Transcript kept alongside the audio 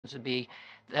would be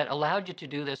that allowed you to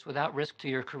do this without risk to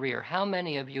your career. How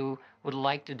many of you would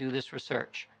like to do this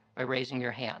research by raising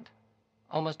your hand?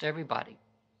 Almost everybody.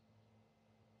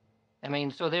 I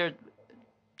mean, so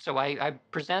I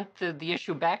present the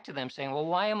issue back to them saying, well,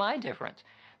 why am I different?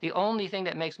 The only thing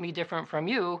that makes me different from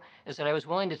you is that I was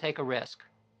willing to take a risk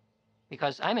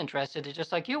because I'm interested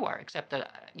just like you are, except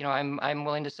that, I'm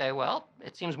willing to say, well,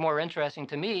 it seems more interesting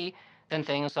to me than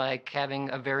things like having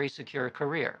a very secure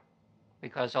career,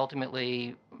 because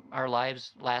ultimately our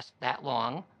lives last that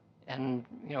long, and,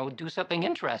 do something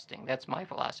interesting. That's my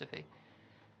philosophy.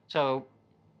 So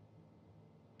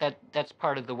that's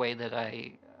part of the way that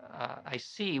I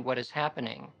see what is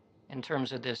happening in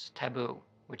terms of this taboo,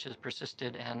 which has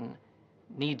persisted and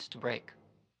needs to break.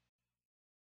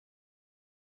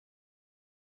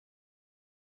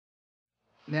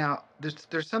 Now,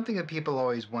 there's something that people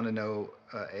always want to know,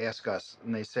 ask us,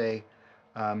 and they say,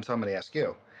 so I'm going to ask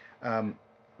you. Um,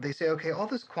 they say, okay, all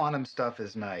this quantum stuff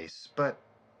is nice, but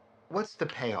what's the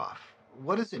payoff?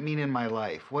 What does it mean in my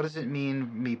life? What does it mean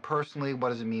me personally? What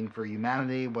does it mean for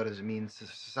humanity? What does it mean to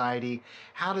society?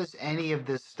 How does any of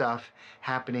this stuff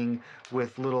happening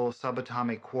with little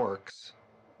subatomic quarks?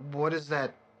 What is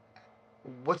that?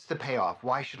 What's the payoff?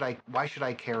 Why should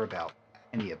I care about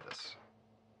any of this?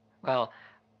 Well,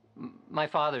 my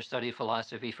father studied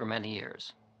philosophy for many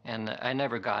years, and I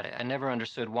never got it. I never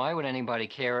understood why would anybody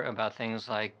care about things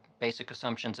like basic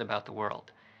assumptions about the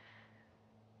world.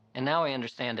 And now I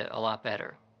understand it a lot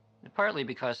better, partly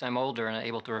because I'm older and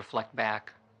able to reflect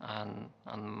back on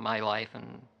my life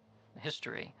and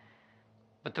history.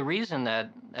 But the reason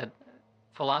that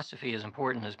philosophy is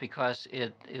important is because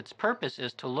its purpose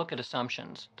is to look at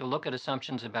assumptions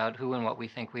about who and what we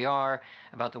think we are,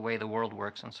 about the way the world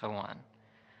works, and so on.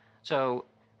 So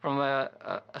from a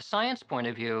science point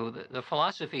of view, the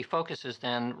philosophy focuses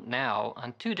then now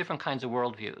on two different kinds of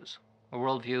worldviews, a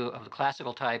worldview of the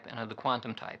classical type and of the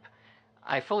quantum type.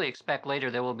 I fully expect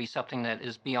later there will be something that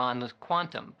is beyond the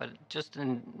quantum, but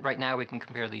right now we can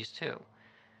compare these two.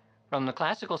 From the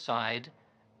classical side,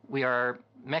 we are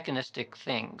mechanistic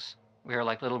things. We are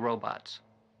like little robots.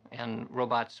 And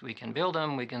robots, we can build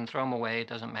them, we can throw them away, it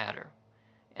doesn't matter.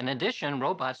 In addition,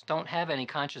 robots don't have any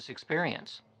conscious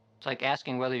experience. It's like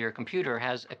asking whether your computer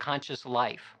has a conscious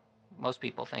life. Most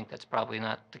people think that's probably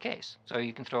not the case. So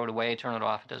you can throw it away, turn it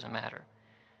off, it doesn't matter.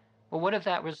 Well, what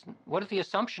if the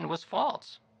assumption was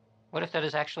false? What if that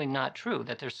is actually not true,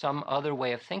 that there's some other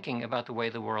way of thinking about the way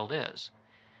the world is?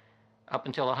 Up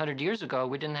until 100 years ago,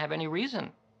 we didn't have any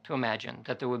reason to imagine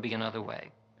that there would be another way.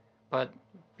 But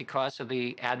because of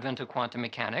the advent of quantum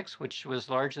mechanics, which was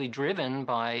largely driven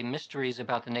by mysteries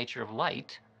about the nature of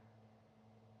light,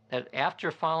 that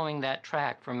after following that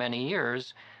track for many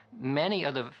years, many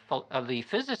of the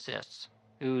physicists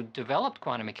who developed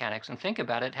quantum mechanics and think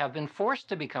about it have been forced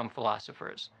to become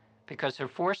philosophers because they're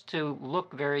forced to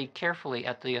look very carefully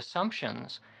at the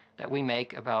assumptions that we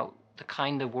make about the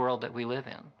kind of world that we live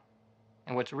in.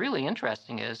 And what's really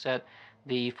interesting is that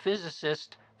the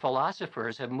physicist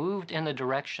philosophers have moved in the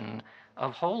direction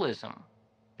of holism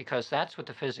because that's what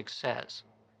the physics says.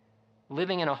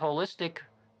 Living in a holistic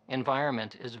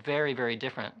environment is very, very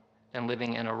different than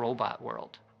living in a robot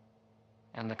world.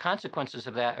 And the consequences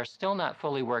of that are still not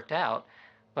fully worked out,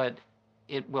 but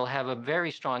it will have a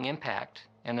very strong impact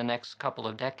in the next couple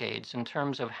of decades in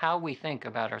terms of how we think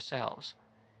about ourselves.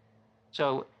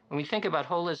 So when we think about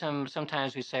holism,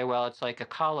 sometimes we say, well, it's like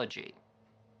ecology.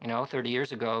 30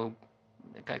 years ago,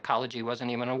 ecology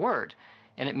wasn't even a word.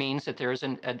 And it means that there is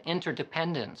an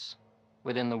interdependence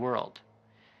within the world.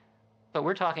 But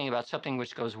we're talking about something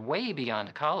which goes way beyond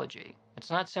ecology. It's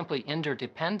not simply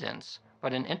interdependence,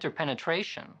 but an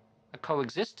interpenetration, a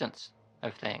coexistence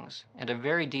of things at a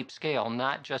very deep scale,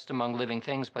 not just among living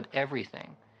things, but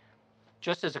everything.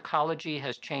 Just as ecology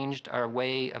has changed our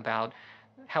way about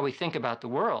how we think about the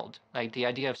world, like the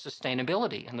idea of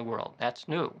sustainability in the world, that's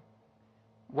new.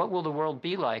 What will the world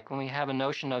be like when we have a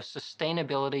notion of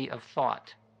sustainability of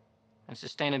thought and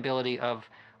sustainability of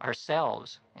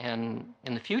ourselves and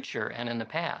in the future and in the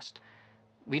past?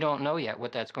 We don't know yet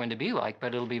what that's going to be like,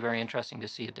 but it'll be very interesting to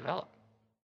see it develop.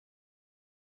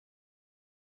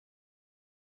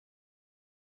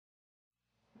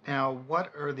 Now,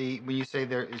 when you say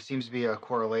there it seems to be a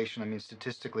correlation, I mean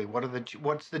statistically,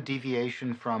 what's the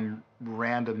deviation from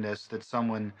randomness that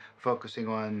someone focusing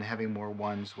on having more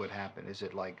ones would happen? Is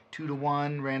it like 2 to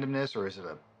 1 randomness, or is it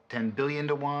a 10 billion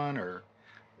to 1, or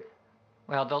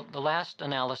Well, the last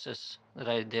analysis that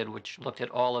I did, which looked at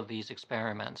all of these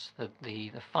experiments, the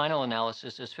final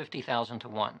analysis is 50,000 to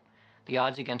 1. The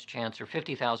odds against chance are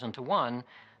 50,000 to 1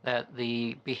 that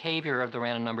the behavior of the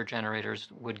random number generators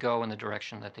would go in the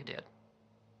direction that they did,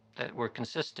 that were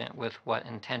consistent with what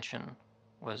intention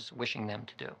was wishing them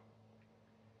to do.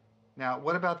 Now,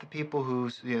 what about the people who,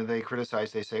 they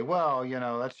criticize, they say, well,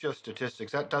 that's just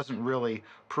statistics. That doesn't really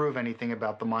prove anything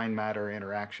about the mind-matter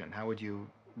interaction. How would you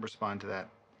respond to that?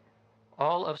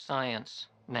 All of science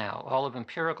now, all of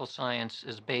empirical science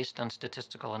is based on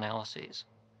statistical analyses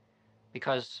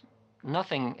because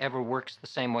nothing ever works the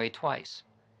same way twice.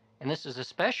 And this is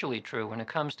especially true when it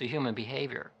comes to human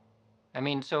behavior. I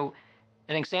mean, so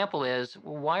an example is,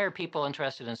 why are people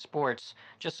interested in sports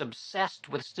just obsessed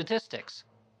with statistics?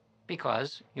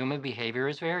 Because human behavior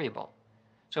is variable.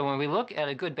 So when we look at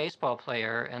a good baseball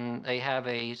player and they have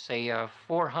say, a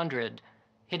 400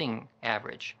 hitting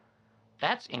average,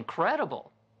 that's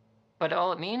incredible. But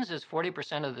all it means is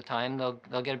 40% of the time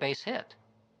they'll get a base hit.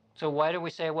 So why do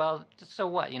we say, well, so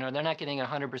what? They're not getting it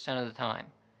 100% of the time.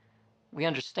 We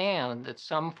understand that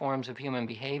some forms of human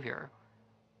behavior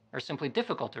are simply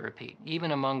difficult to repeat,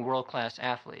 even among world-class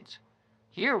athletes.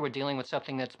 Here we're dealing with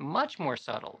something that's much more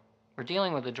subtle. We're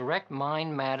dealing with a direct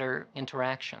mind-matter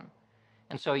interaction.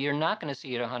 And so you're not going to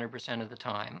see it 100% of the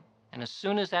time. And as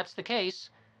soon as that's the case,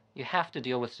 you have to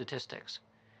deal with statistics.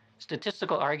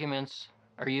 Statistical arguments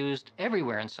are used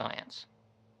everywhere in science.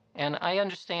 And I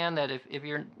understand that if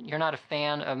you're not a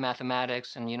fan of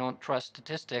mathematics and you don't trust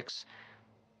statistics,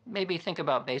 maybe think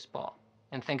about baseball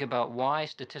and think about why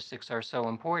statistics are so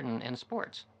important in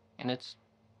sports. And it's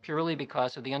purely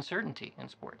because of the uncertainty in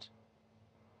sports.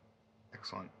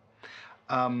 Excellent.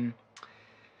 Um,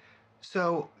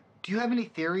 so, do you have any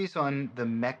theories on the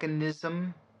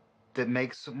mechanism that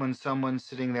makes when someone's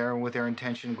sitting there with their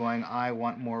intention going, I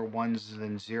want more ones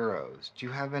than zeros? Do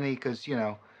you have any? Because,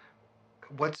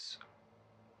 what's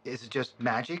is it just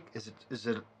magic? Is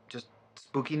it just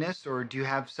spookiness, or do you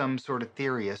have some sort of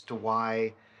theory as to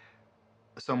why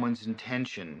someone's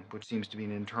intention, which seems to be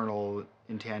an internal,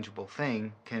 intangible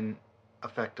thing, can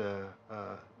affect a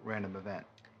random event?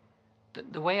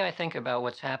 The way I think about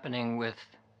what's happening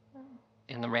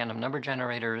in the random number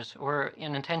generators or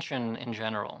in intention in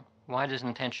general, why does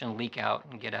intention leak out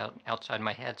and get outside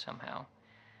my head somehow?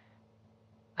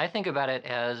 I think about it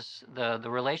as the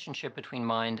relationship between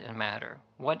mind and matter.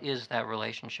 What is that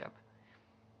relationship?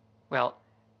 Well,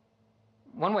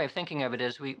 one way of thinking of it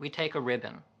is we take a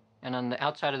ribbon, and on the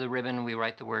outside of the ribbon we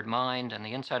write the word mind, and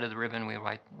the inside of the ribbon we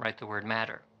write the word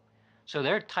matter. So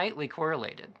they're tightly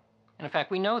correlated. And in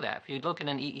fact, we know that. If you look at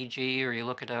an EEG or you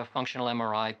look at a functional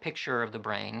MRI picture of the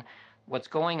brain, what's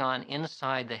going on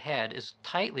inside the head is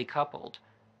tightly coupled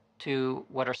to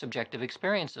what our subjective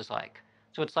experience is like.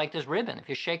 So it's like this ribbon. If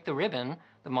you shake the ribbon,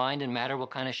 the mind and matter will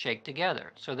kind of shake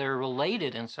together. So they're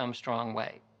related in some strong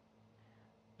way.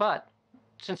 But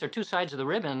since they're two sides of the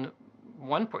ribbon,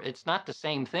 it's not the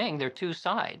same thing. They're two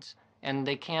sides, and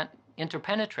they can't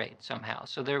interpenetrate somehow.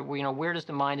 So where does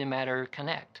the mind and matter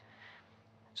connect?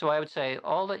 So I would say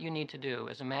all that you need to do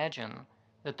is imagine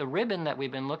that the ribbon that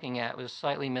we've been looking at was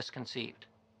slightly misconceived.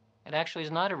 It actually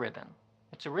is not a ribbon.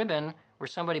 It's a ribbon where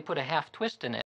somebody put a half twist in it